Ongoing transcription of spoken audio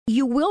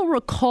You will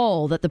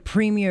recall that the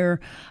Premier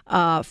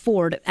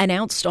Ford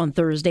announced on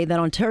Thursday that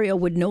Ontario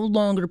would no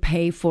longer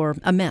pay for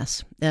a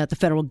mess that the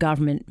federal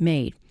government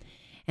made.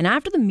 And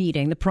after the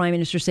meeting, the Prime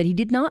Minister said he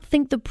did not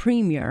think the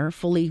Premier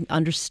fully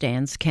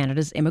understands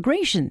Canada's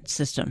immigration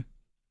system.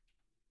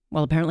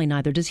 Well, apparently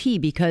neither does he,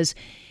 because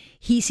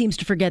he seems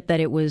to forget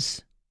that it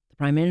was the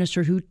Prime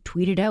Minister who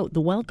tweeted out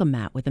the welcome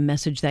mat with a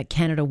message that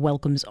Canada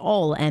welcomes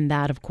all. And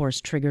that, of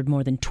course, triggered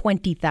more than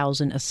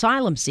 20,000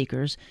 asylum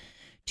seekers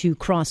to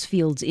cross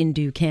fields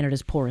into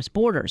Canada's porous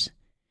borders.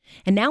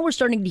 And now we're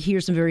starting to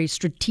hear some very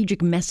strategic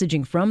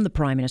messaging from the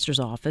Prime Minister's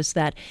office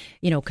that,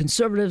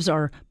 Conservatives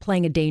are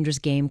playing a dangerous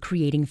game,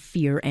 creating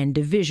fear and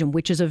division,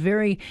 which is a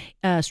very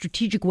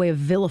strategic way of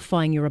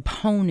vilifying your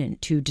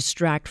opponent to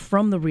distract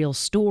from the real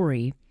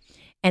story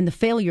and the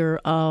failure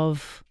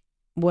of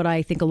what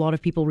I think a lot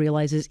of people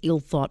realize is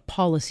ill-thought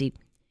policy.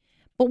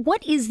 But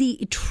what is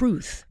the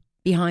truth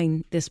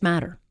behind this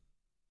matter?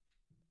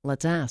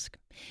 Let's ask.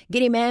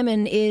 Gidi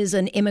Mammon is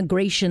an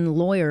immigration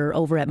lawyer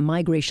over at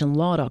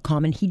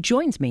migrationlaw.com, and he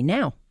joins me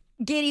now.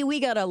 Gidi, we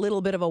got a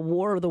little bit of a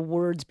war of the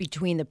words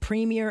between the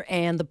Premier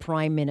and the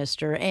Prime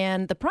Minister.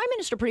 And the Prime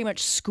Minister pretty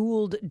much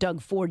schooled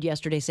Doug Ford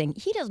yesterday, saying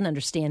he doesn't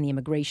understand the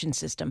immigration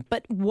system.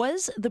 But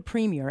was the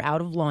Premier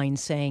out of line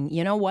saying,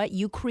 you know what,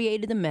 you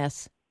created the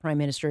mess, Prime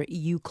Minister,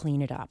 you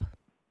clean it up?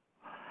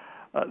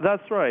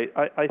 That's right.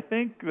 I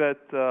think that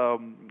the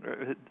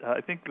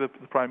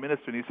Prime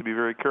Minister needs to be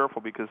very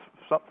careful, because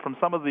from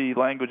some of the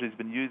language he's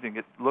been using,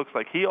 it looks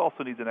like he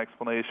also needs an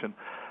explanation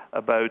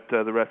about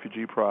the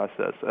refugee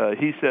process.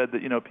 He said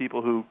that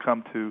people who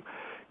come to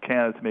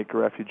Canada to make a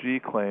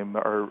refugee claim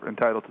are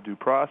entitled to due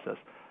process.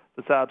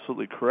 That's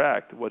absolutely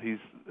correct. What he's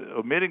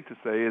omitting to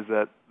say is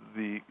that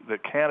that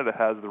Canada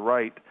has the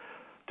right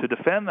to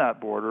defend that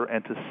border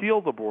and to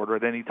seal the border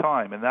at any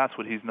time, and that's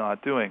what he's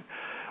not doing.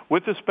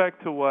 With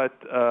respect to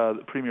what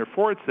Premier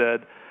Ford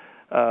said,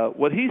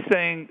 what he's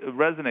saying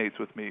resonates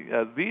with me.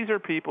 These are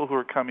people who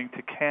are coming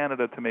to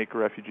Canada to make a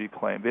refugee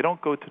claim. They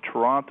don't go to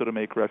Toronto to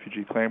make a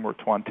refugee claim or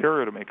to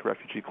Ontario to make a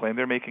refugee claim.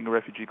 They're making a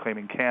refugee claim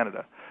in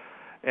Canada.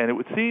 And it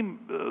would seem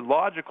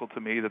logical to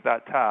me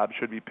that tab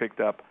should be picked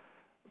up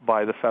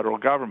by the federal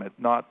government,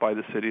 not by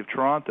the City of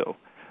Toronto.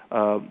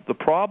 The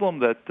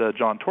problem that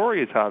John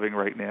Tory is having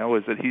right now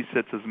is that he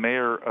sits as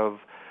mayor of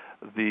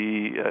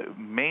the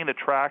main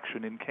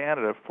attraction in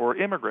Canada for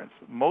immigrants.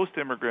 Most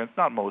immigrants,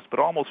 not most, but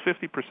almost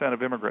 50%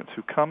 of immigrants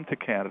who come to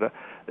Canada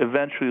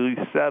eventually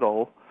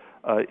settle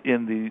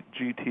in the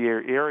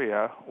GTA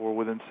area or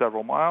within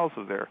several miles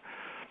of there.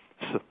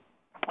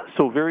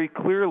 So very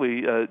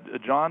clearly,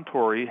 John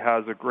Tory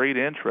has a great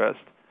interest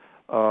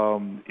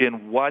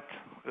in what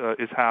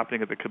is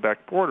happening at the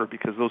Quebec border,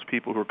 because those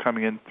people who are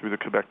coming in through the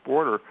Quebec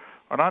border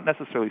are not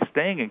necessarily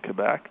staying in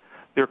Quebec.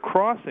 They're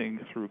crossing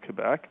through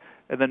Quebec,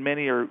 and then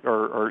many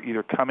are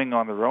either coming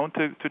on their own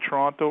to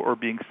Toronto or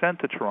being sent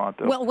to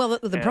Toronto. Well,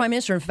 the Prime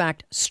Minister, in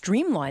fact,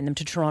 streamlined them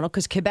to Toronto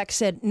because Quebec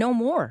said no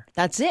more.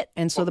 That's it.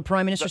 And so the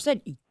Prime Minister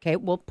said, okay,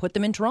 we'll put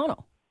them in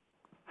Toronto.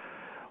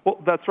 Well,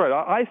 that's right.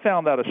 I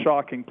found that a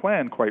shocking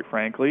plan, quite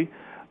frankly.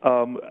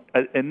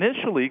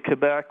 Initially,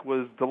 Quebec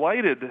was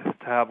delighted to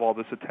have all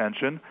this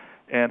attention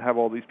and have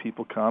all these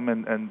people come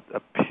and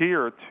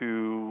appear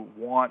to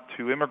want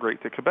to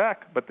immigrate to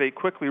Quebec. But they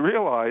quickly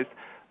realized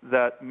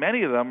that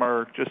many of them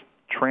are just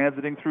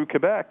transiting through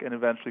Quebec and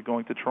eventually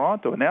going to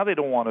Toronto. And now they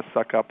don't want to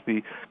suck up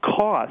the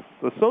costs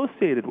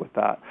associated with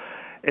that.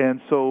 And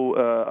so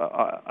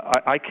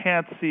I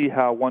can't see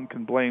how one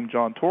can blame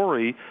John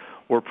Tory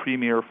or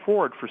Premier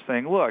Ford for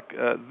saying, look,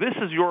 this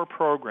is your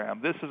program.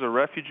 This is a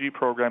refugee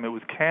program. It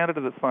was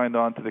Canada that signed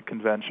on to the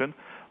Convention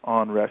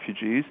on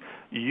Refugees.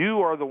 You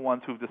are the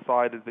ones who've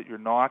decided that you're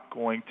not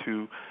going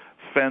to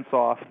fence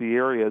off the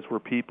areas where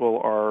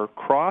people are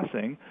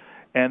crossing,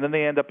 and then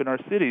they end up in our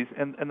cities.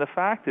 And the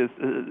fact is,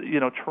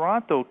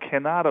 Toronto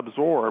cannot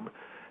absorb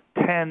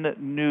 10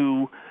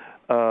 new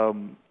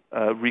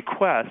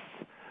requests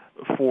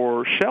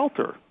for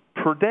shelter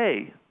per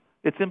day.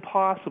 It's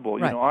impossible.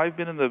 Right. I've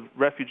been in the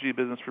refugee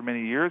business for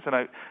many years, and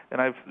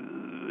I've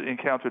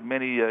encountered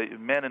many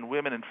men and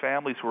women and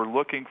families who are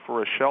looking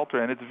for a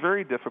shelter, and it's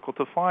very difficult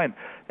to find.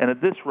 And at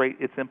this rate,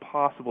 it's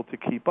impossible to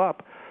keep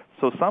up.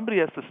 So somebody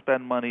has to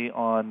spend money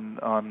on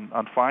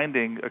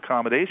finding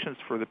accommodations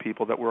for the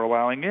people that we're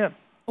allowing in.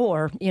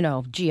 Or,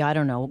 I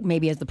don't know,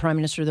 maybe as the Prime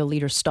Minister, the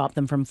leader stopped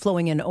them from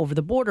flowing in over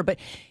the border. But,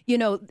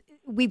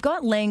 we've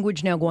got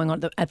language now going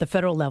on at the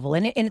federal level,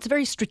 and it's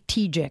very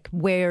strategic,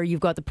 where you've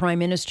got the Prime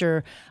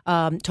Minister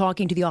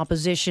talking to the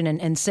opposition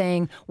and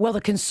saying, well,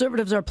 the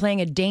Conservatives are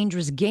playing a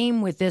dangerous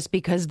game with this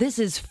because this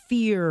is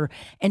fear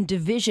and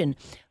division.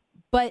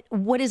 But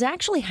what is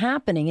actually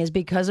happening is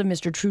because of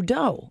Mr.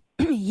 Trudeau.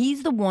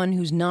 He's the one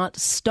who's not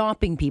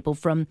stopping people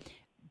from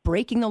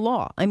breaking the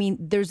law. I mean,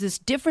 there's this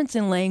difference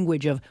in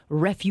language of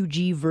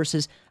refugee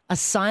versus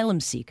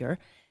asylum seeker.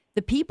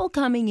 The people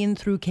coming in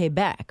through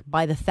Quebec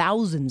by the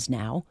thousands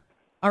now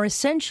are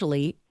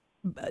essentially,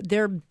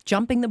 they're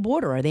jumping the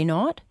border, are they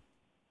not?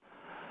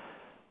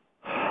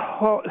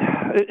 Well,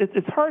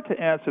 it's hard to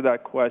answer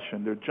that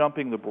question. They're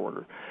jumping the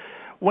border.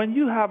 when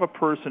you have a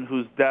person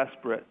who's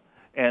desperate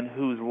and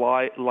whose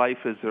life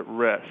is at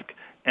risk,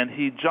 and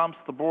he jumps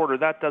the border,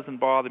 that doesn't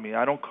bother me.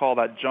 I don't call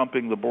that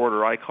jumping the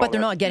border. I call But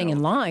they're not getting in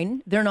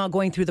line. They're not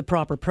going through the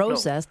proper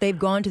process. No. They've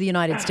gone to the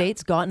United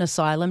States, gotten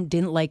asylum,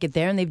 didn't like it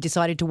there, and they've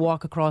decided to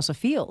walk across a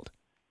field.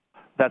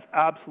 That's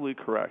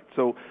absolutely correct.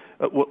 So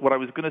what I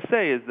was going to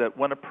say is that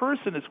when a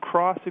person is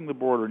crossing the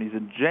border and he's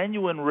in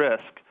genuine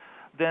risk,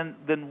 then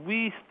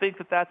we think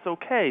that that's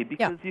okay,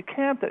 because you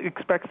can't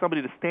expect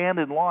somebody to stand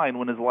in line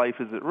when his life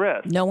is at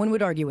risk. No one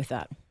would argue with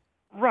that.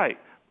 Right.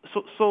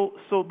 But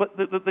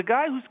the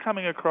guy who's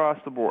coming across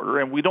the border,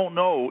 and we don't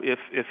know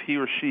if he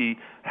or she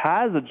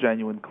has a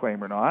genuine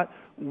claim or not,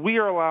 we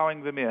are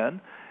allowing them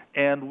in,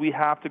 and we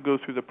have to go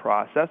through the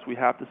process. We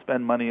have to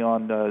spend money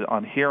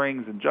on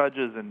hearings and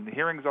judges and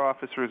hearings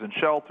officers and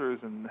shelters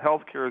and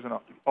healthcare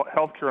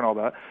and all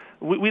that.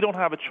 We don't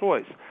have a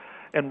choice.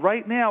 And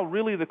right now,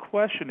 really, the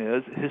question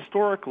is,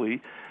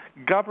 historically,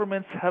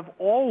 governments have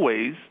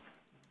always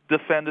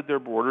defended their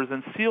borders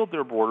and sealed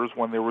their borders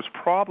when there was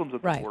problems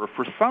at the border.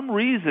 For some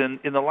reason,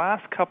 in the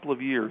last couple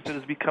of years, it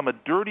has become a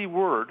dirty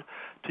word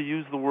to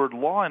use the word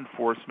law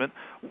enforcement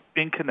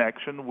in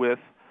connection with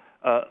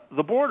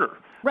the border.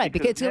 Right,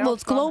 because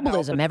it's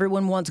globalism.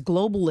 Everyone wants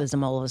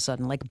globalism all of a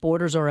sudden, like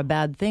borders are a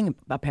bad thing,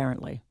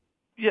 apparently.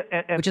 Yeah,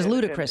 which is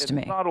ludicrous to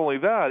me. Not only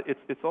that,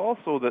 it's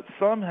also that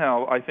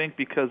somehow, I think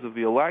because of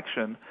the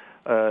election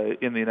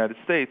in the United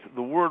States,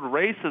 the word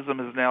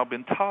racism has now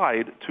been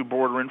tied to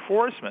border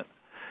enforcement.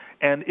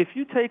 And if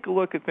you take a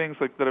look at things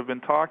like that have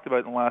been talked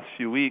about in the last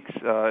few weeks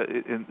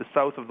in the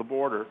south of the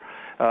border,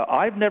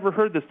 I've never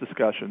heard this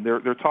discussion.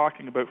 They're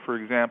talking about, for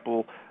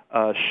example,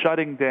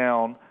 shutting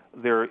down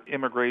their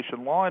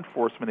immigration law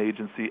enforcement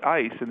agency,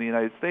 ICE, in the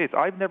United States.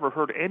 I've never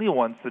heard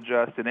anyone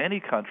suggest in any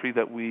country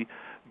that we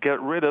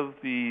get rid of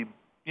the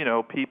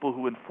people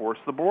who enforce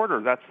the border.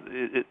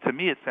 To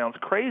me, it sounds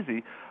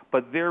crazy.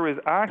 But there is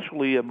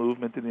actually a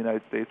movement in the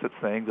United States that's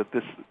saying that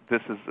this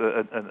is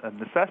a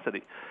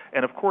necessity.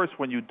 And of course,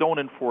 when you don't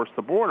enforce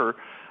the border,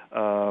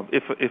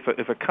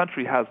 if a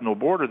country has no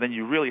border, then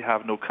you really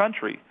have no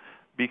country,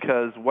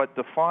 because what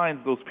defines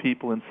those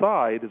people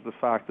inside is the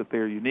fact that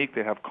they're unique,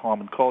 they have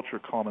common culture,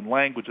 common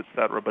language,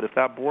 etc. But if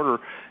that border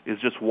is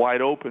just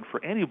wide open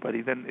for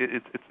anybody, then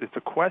it's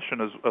a question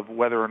of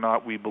whether or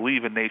not we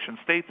believe in nation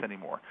states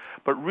anymore.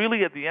 But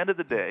really, at the end of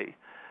the day,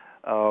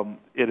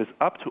 it is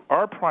up to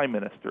our Prime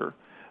Minister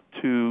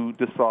to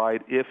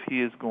decide if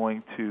he is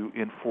going to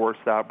enforce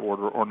that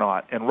border or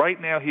not. And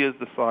right now he has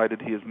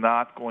decided he is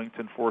not going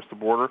to enforce the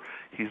border.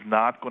 He's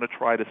not going to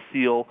try to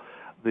seal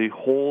the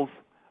holes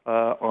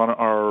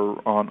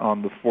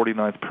on the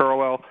 49th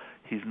parallel.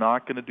 He's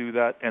not going to do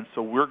that, and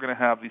so we're going to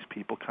have these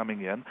people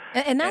coming in.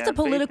 And that's a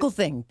political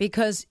thing,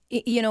 because,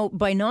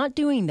 by not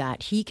doing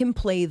that, he can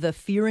play the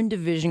fear and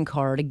division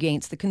card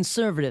against the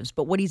Conservatives.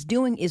 But what he's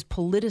doing is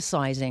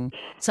politicizing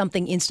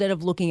something instead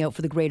of looking out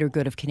for the greater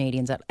good of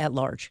Canadians at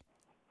large.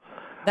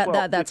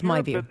 That's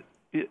my view.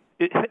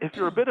 If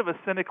you're a bit of a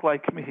cynic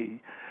like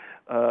me,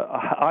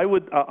 I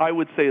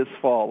would say as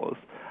follows.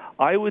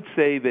 I would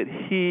say that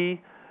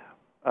he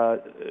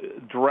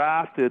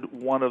drafted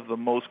one of the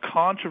most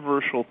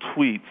controversial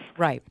tweets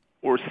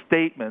or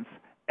statements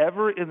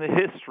ever in the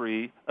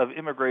history of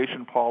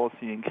immigration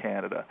policy in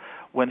Canada.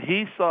 When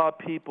he saw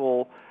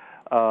people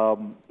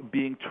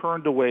being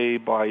turned away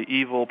by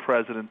evil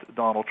President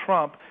Donald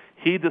Trump,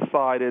 he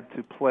decided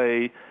to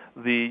play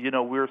the,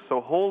 we're so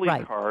holy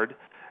card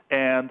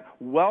and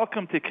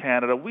welcome to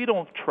Canada. We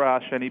don't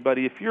trash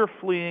anybody. If you're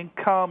fleeing,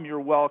 come, you're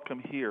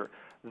welcome here.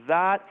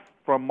 That,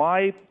 from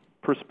my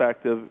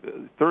perspective,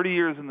 30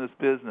 years in this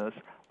business,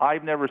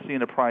 I've never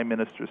seen a prime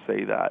minister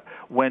say that.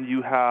 When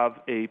you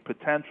have a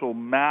potential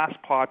mass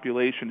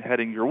population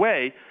heading your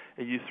way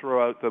and you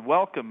throw out the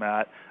welcome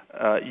mat,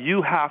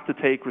 you have to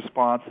take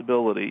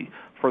responsibility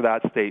for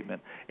that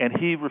statement. And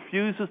he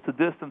refuses to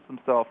distance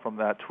himself from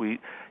that tweet.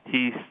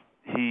 He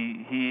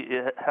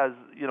has,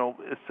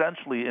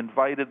 essentially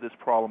invited this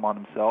problem on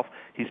himself.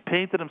 He's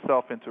painted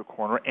himself into a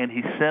corner, and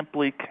he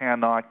simply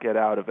cannot get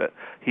out of it.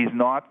 He's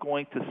not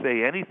going to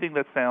say anything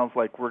that sounds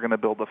like we're going to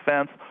build a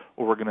fence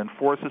or we're going to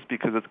enforce this,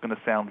 because it's going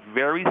to sound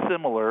very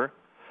similar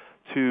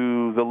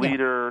to the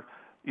leader,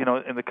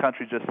 in the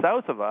country just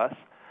south of us,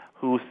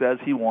 who says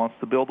he wants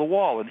to build a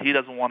wall, and he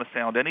doesn't want to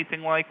sound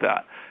anything like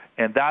that.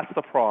 And that's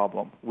the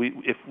problem.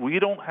 If we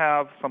don't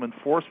have some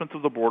enforcement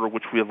of the border,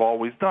 which we have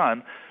always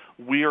done,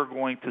 we are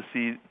going to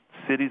see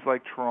cities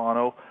like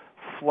Toronto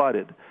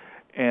flooded.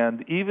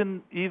 And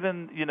even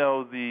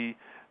the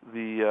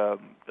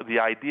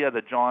idea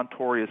that John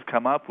Tory has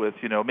come up with,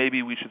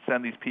 maybe we should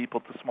send these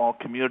people to small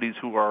communities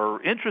who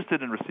are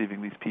interested in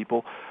receiving these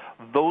people,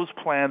 those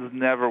plans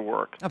never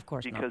work. Of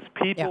course not. Because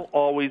people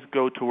always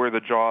go to where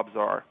the jobs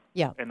are.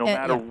 Yeah. And no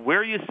matter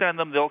where you send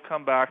them, they'll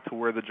come back to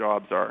where the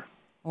jobs are.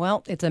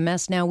 Well, it's a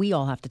mess now we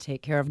all have to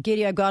take care of.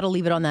 Giddy, I've got to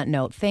leave it on that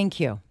note. Thank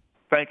you.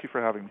 Thank you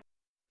for having me.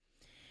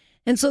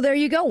 And so there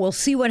you go. We'll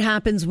see what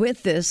happens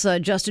with this.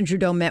 Justin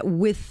Trudeau met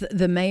with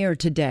the mayor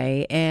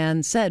today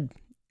and said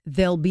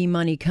there'll be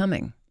money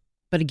coming.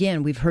 But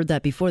again, we've heard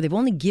that before. They've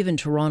only given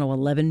Toronto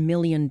 $11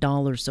 million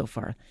so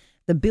far.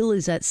 The bill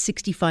is at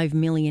 $65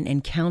 million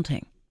and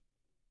counting.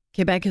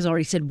 Quebec has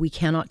already said we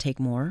cannot take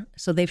more,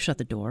 so they've shut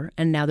the door,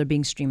 and now they're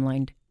being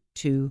streamlined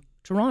to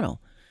Toronto,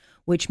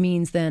 which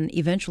means then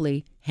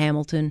eventually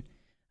Hamilton,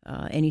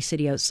 any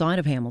city outside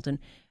of Hamilton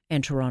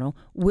and Toronto,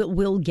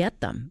 will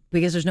get them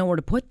because there's nowhere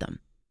to put them.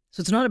 So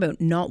it's not about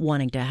not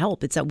wanting to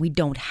help. It's that we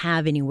don't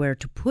have anywhere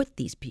to put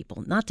these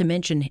people, not to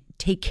mention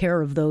take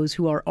care of those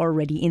who are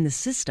already in the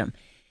system.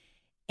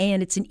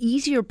 And it's an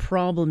easier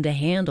problem to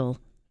handle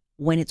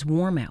when it's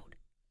warm out.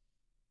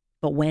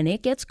 But when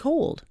it gets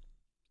cold,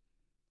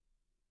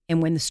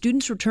 and when the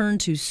students return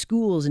to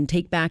schools and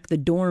take back the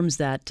dorms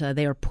that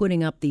they are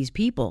putting up these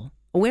people,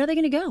 where are they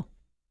going to go?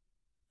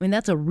 I mean,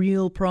 that's a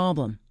real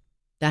problem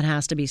that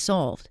has to be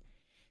solved.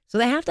 So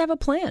they have to have a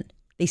plan.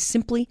 They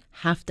simply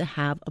have to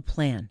have a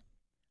plan.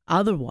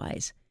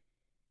 Otherwise,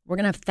 we're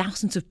going to have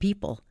thousands of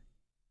people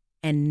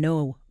and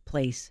no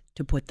place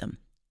to put them.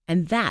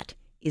 And that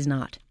is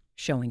not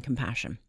showing compassion.